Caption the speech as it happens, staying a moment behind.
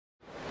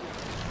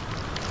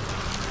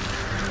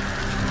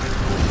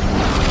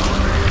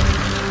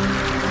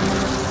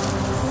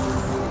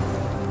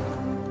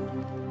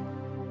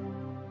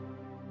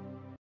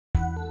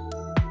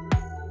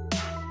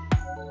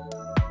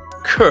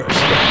Curse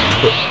that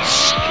purple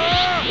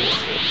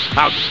skin.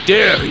 How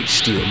dare he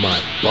steal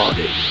my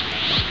body?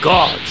 A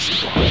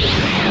god's body.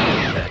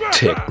 That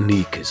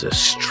technique is a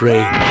strange.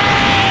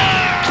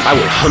 I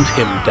will hunt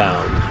him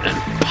down and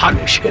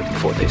punish him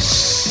for this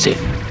sin.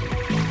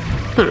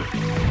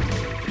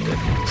 That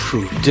will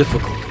prove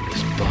difficult in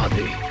this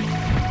body.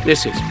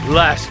 This is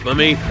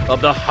blasphemy of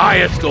the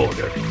highest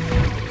order.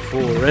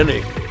 Before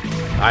anything,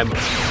 I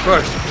must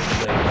first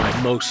proclaim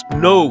my most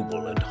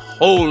noble and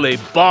holy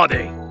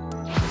body.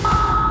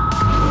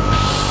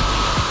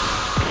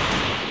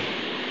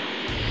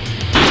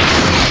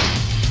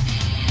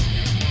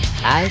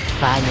 I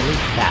finally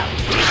found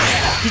you.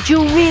 Did you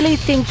really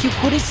think you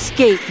could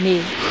escape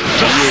me?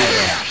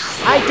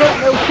 I don't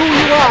know who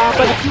you are,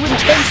 but if you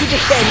intend to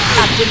defend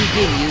Captain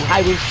Ginyu,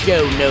 I will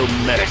show no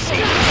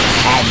mercy.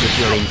 And if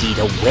you're indeed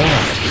aware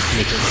of this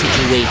little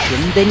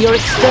situation, then your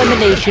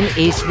extermination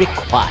is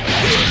required.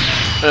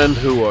 And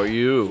who are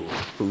you,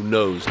 who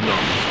knows not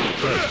his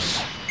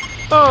place?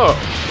 Oh,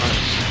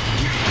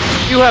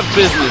 you have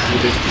business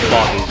with this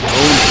body's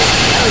owner.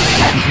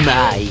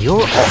 My, you're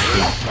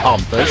awfully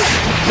pompous.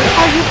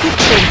 Are you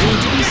pretending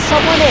to be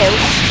someone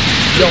else?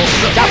 Your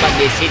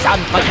stubbornness is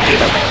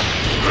unforgivable.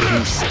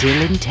 You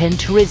still intend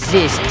to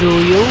resist,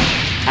 do you?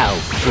 How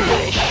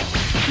foolish.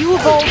 You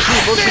of all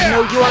people should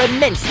know you are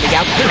immensely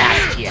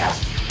outclassed here.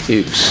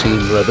 You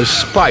seem rather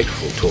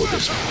spiteful toward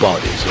this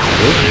body's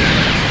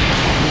owner.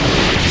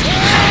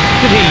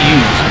 Did he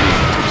use me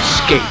to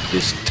escape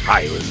this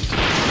tyrant?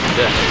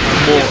 That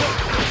more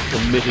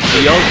committed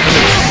the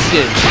ultimate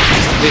sin,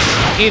 this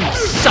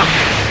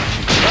insufferable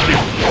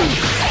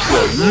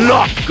will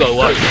not go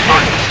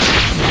unpunished.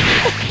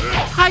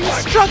 I'm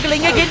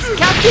struggling against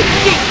Captain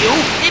Ginyu?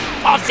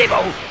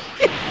 Impossible!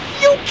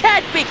 You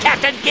can't be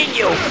Captain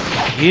Ginyu!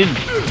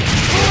 Ginyu?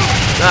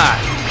 Ah,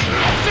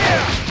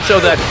 so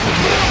that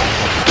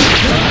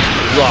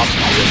lost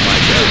in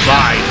my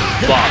divine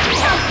body.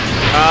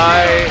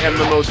 I am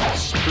the most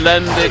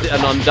splendid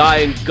and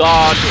undying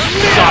god of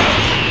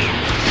solitude.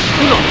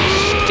 Do not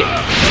stick.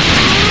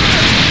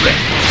 Red,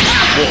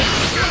 war,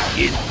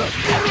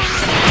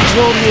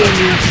 Your name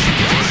is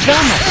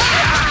Summer.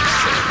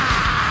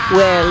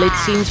 Well, it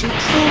seems you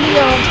truly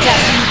aren't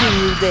Captain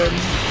Ginyu then.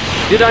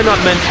 Did I not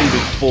mention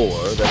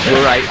before that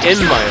were I in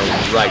my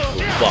own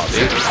rightful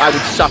body, I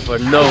would suffer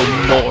no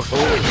mortal?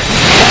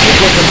 It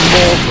was a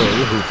mortal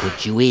who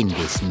put you in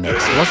this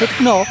mess, was it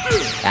not?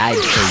 I'd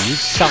say you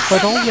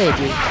suffered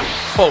already.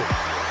 Hold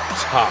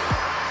time.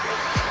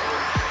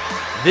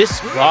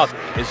 This body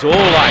is all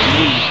I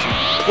need to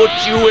put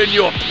you in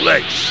your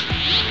place.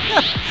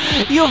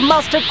 You've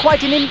mustered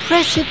quite an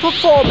impressive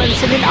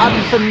performance in an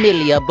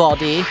unfamiliar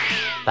body.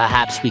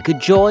 Perhaps we could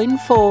join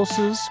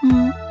forces,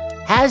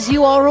 As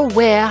you are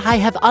aware, I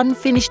have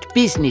unfinished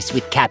business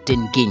with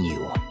Captain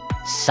Ginyu.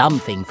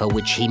 Something for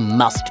which he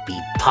must be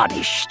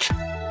punished.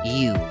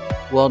 You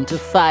want to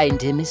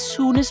find him as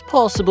soon as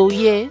possible,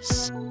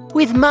 yes?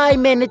 With my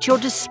men at your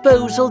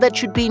disposal, that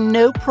should be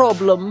no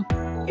problem.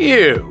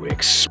 You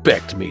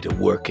expect me to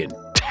work in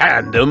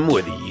tandem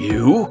with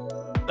you?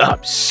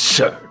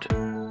 Absurd.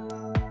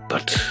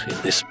 But in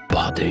this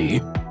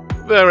body...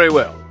 Very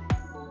well.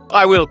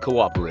 I will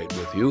cooperate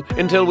with you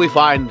until we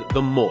find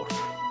the mortal.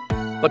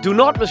 But do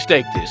not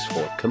mistake this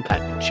for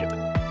companionship.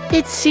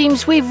 It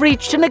seems we've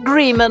reached an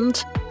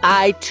agreement.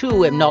 I,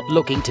 too, am not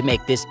looking to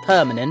make this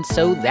permanent,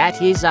 so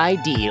that is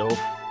ideal.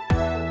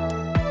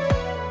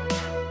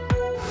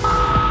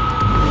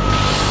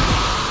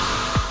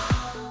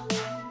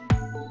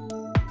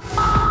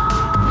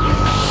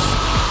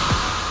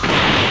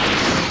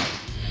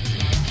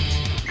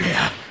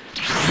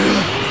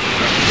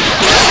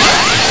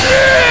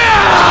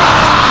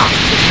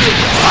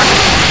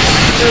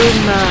 Oh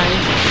my,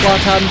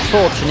 what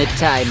unfortunate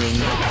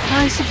timing.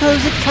 I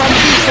suppose it can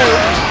be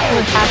hoped.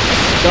 We'll have to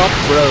stop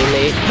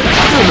Broly.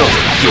 Do not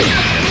do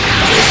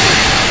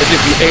as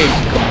if you aim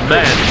to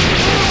command me,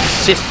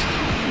 assist.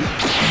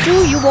 Do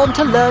you want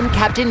to learn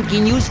Captain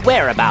Ginyu's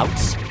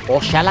whereabouts?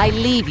 Or shall I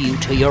leave you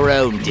to your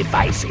own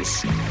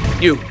devices?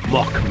 You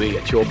mock me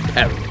at your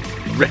peril,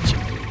 wretched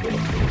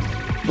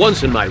mortal.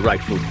 Once in my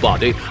rightful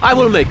body, I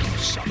will make you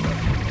suffer.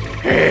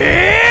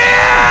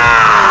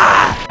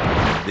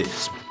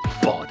 This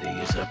body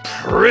is a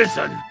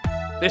prison.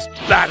 This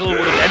battle would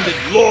have ended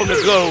long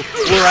ago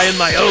were I in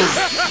my own.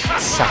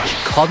 Such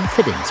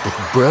confidence with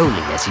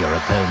Broly as your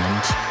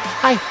opponent.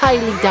 I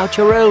highly doubt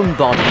your own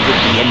body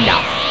would be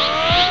enough.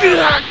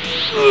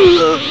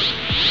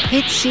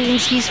 It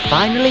seems he's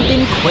finally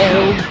been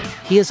quelled.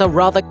 He is a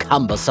rather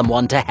cumbersome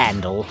one to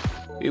handle.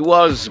 He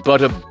was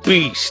but a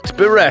beast,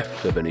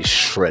 bereft of any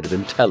shred of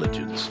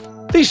intelligence.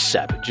 These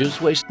savages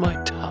waste my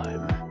time.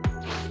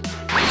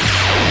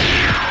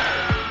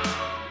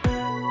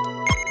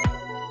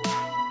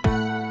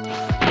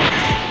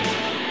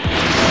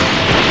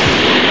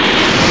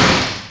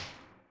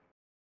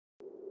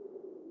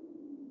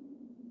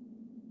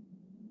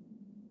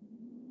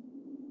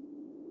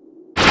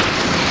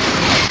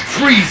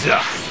 Frieza!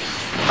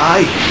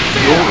 I am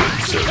your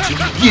searching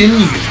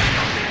Ginyu!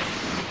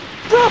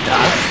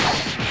 Brother!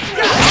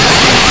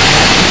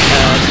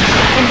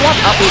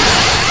 puppet.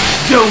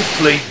 Don't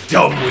play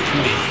dumb with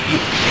me.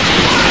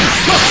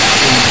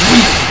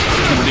 Weak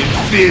to an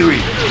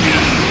inferior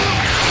being.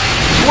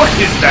 What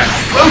is that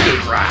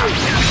photograph?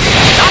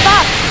 Shut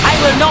up! I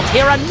will not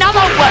hear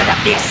another word of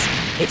this!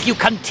 If you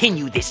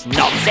continue this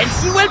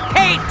nonsense, you will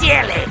pay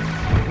dearly!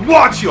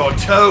 Watch your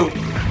tone!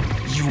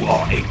 You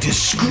are a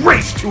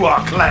disgrace to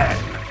our clan!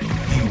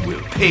 You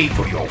will pay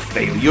for your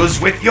failures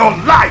with your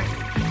life!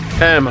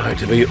 Am I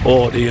to be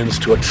audience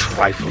to a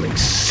trifling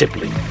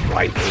sibling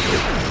rivalry?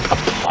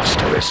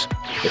 Preposterous.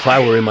 If I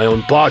were in my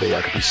own body,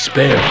 I could be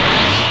spared.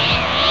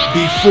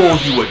 Before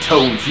you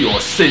atone for your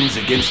sins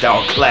against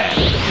our clan,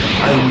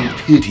 I will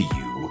pity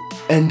you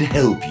and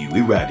help you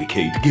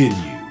eradicate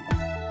Ginyu.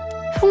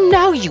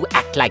 Now you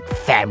act like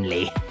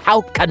family.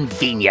 How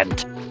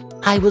convenient.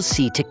 I will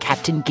see to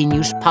Captain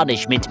Ginyu's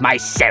punishment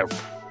myself.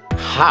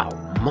 How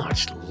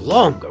much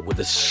longer will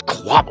this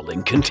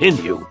squabbling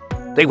continue?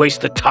 They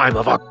waste the time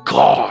of a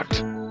god.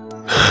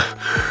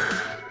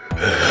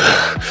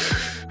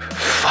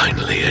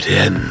 Finally it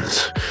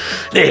ends.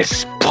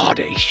 This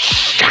body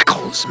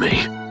shackles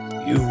me.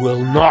 You will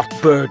not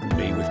burden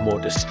me with more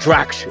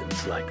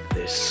distractions like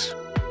this.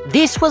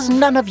 This was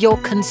none of your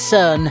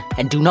concern,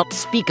 and do not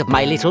speak of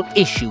my little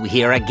issue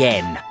here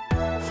again.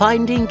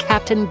 Finding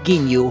Captain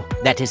Ginyu,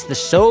 that is the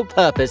sole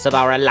purpose of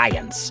our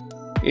alliance.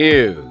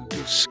 You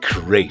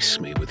disgrace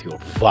me with your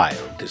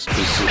vile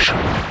disposition.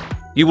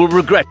 You will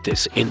regret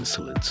this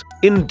insolence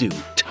in due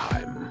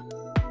time.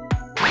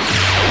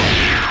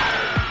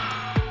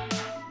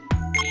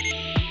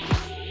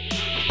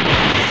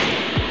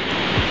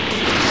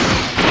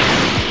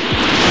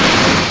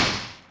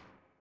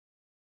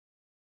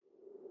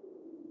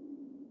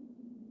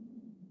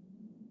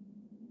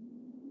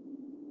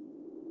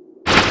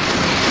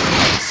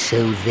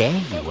 So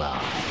there you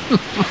are.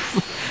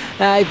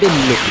 I've been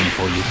looking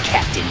for you,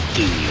 Captain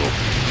Ginyu.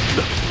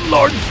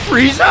 Lord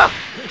Frieza?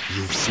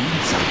 You've seen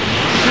something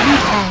you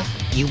shouldn't have.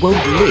 You won't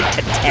live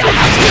to tell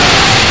us.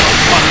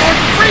 But Lord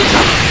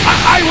Frieza!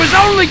 I was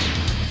only...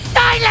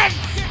 Silence!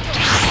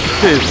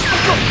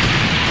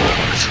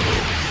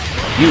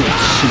 You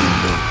have seen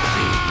no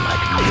pain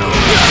like no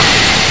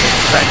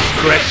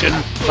transgression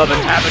of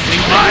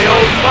inhabiting my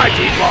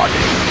almighty body.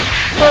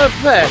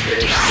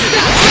 Pathetic.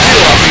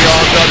 You are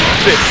beyond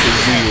unfit to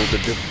wield a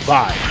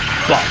divine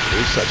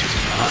body such as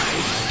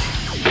mine.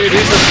 It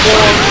is a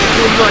form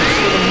too much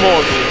for the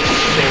mortal to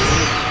sing.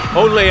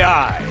 Only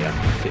I am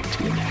fit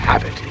to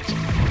inhabit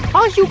it.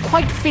 Are you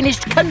quite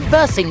finished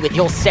conversing with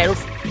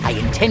yourself? I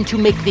intend to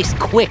make this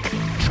quick.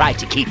 Try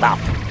to keep up.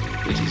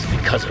 It is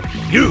because of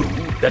you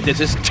that this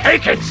has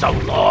taken so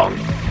long.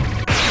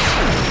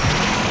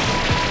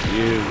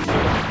 You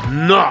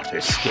will not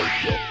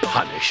escape your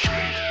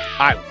punishment.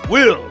 I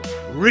will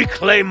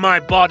reclaim my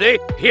body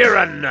here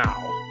and now.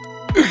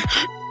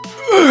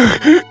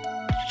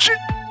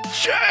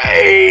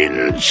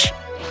 Change!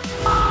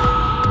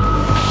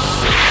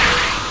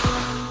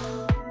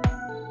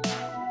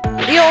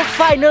 Your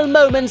final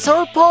moments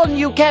are upon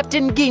you,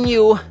 Captain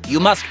Ginyu. You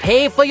must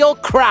pay for your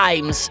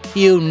crimes.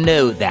 You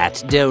know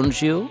that,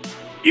 don't you?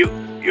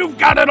 You've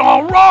got it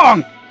all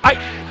wrong.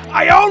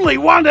 I only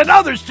wanted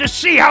others to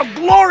see how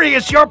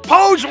glorious your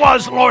pose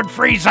was, Lord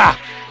Frieza.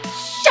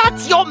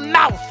 Shut your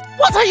mouth!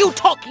 What are you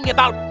talking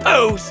about,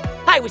 pose?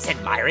 I was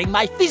admiring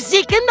my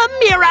physique in the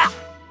mirror.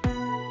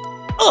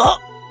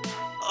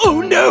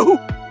 Oh no!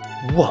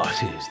 What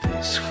is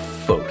this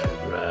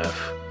photograph?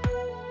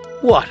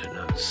 What an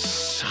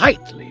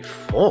unsightly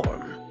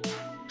form.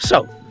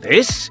 So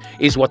this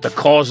is what the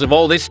cause of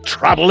all this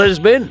trouble has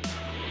been?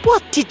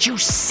 What did you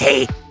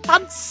say?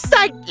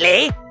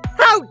 Unsightly?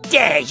 How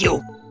dare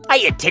you! I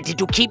intended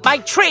to keep my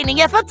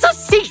training efforts a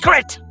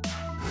secret!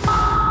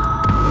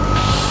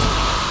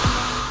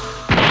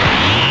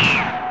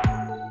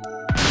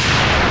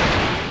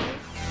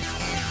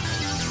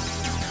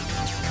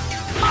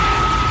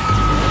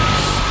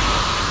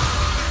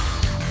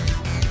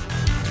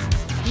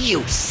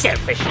 You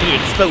selfishly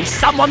expose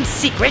someone's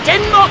secret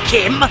and mock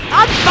him!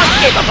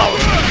 Unforgivable!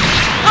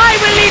 I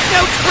will leave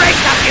no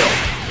trace of you!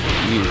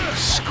 You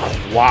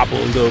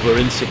squabbled over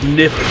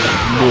insignificant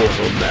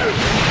mortal men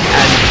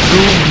and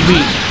drew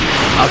me,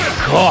 a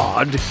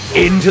god,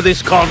 into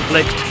this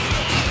conflict.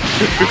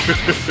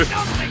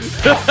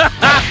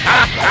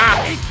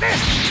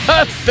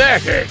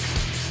 Pathetic!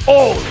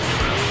 All of it.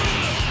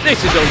 This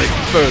is only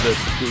further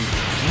to prove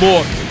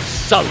mortal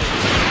sullied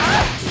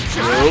the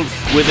world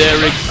with their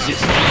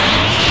existence.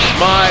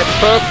 My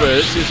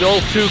purpose is all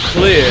too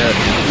clear.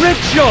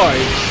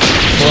 Rejoice,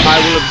 for I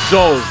will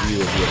absolve you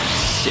of your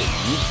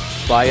sins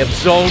by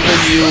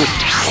absolving you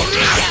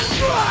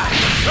altogether.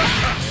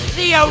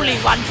 The only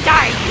one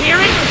dying here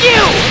is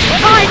you!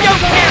 I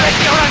don't care if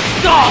you're a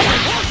god!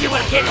 You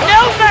will get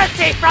no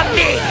mercy from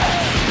me!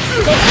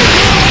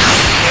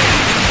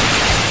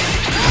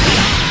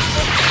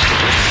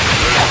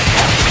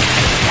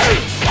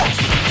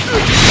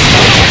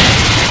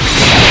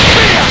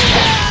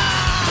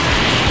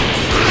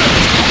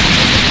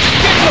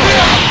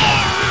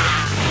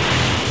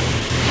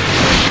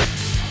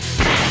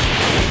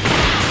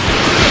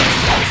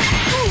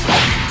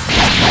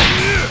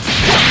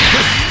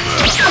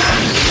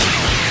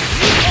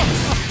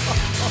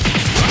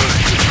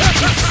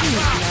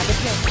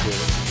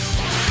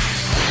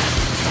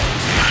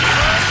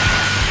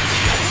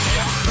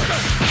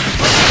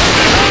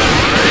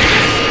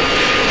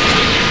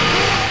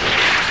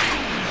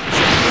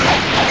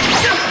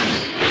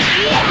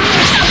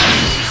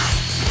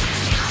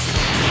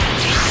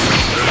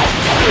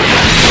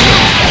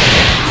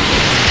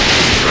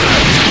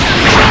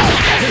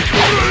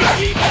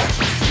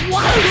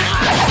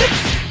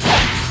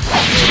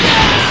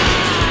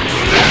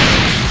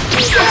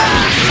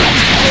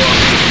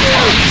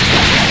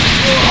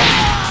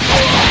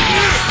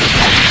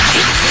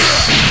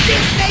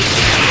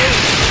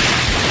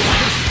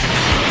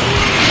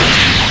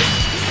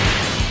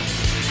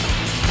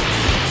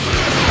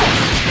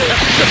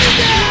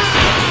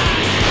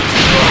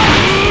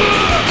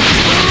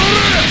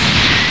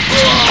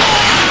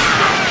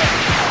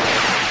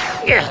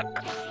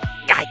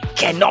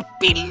 not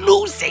be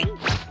losing?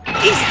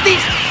 Is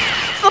this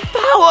the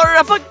power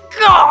of a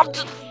god?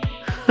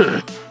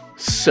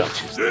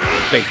 Such is the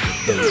fate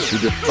of those who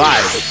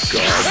defy the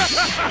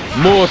gods.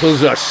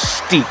 Mortals are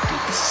steeped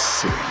in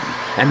sin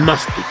and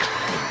must be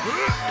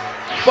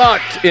cleansed.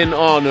 But in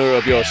honor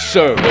of your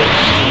service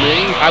to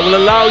me, I will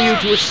allow you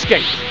to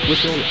escape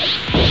with your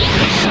life.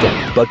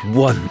 Step but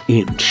 1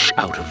 inch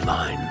out of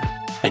line,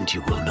 and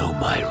you will know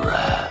my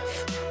wrath.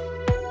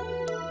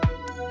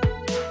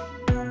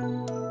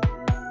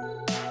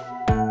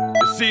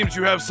 It seems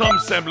you have some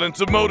semblance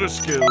of motor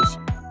skills.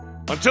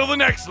 Until the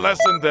next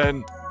lesson,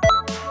 then.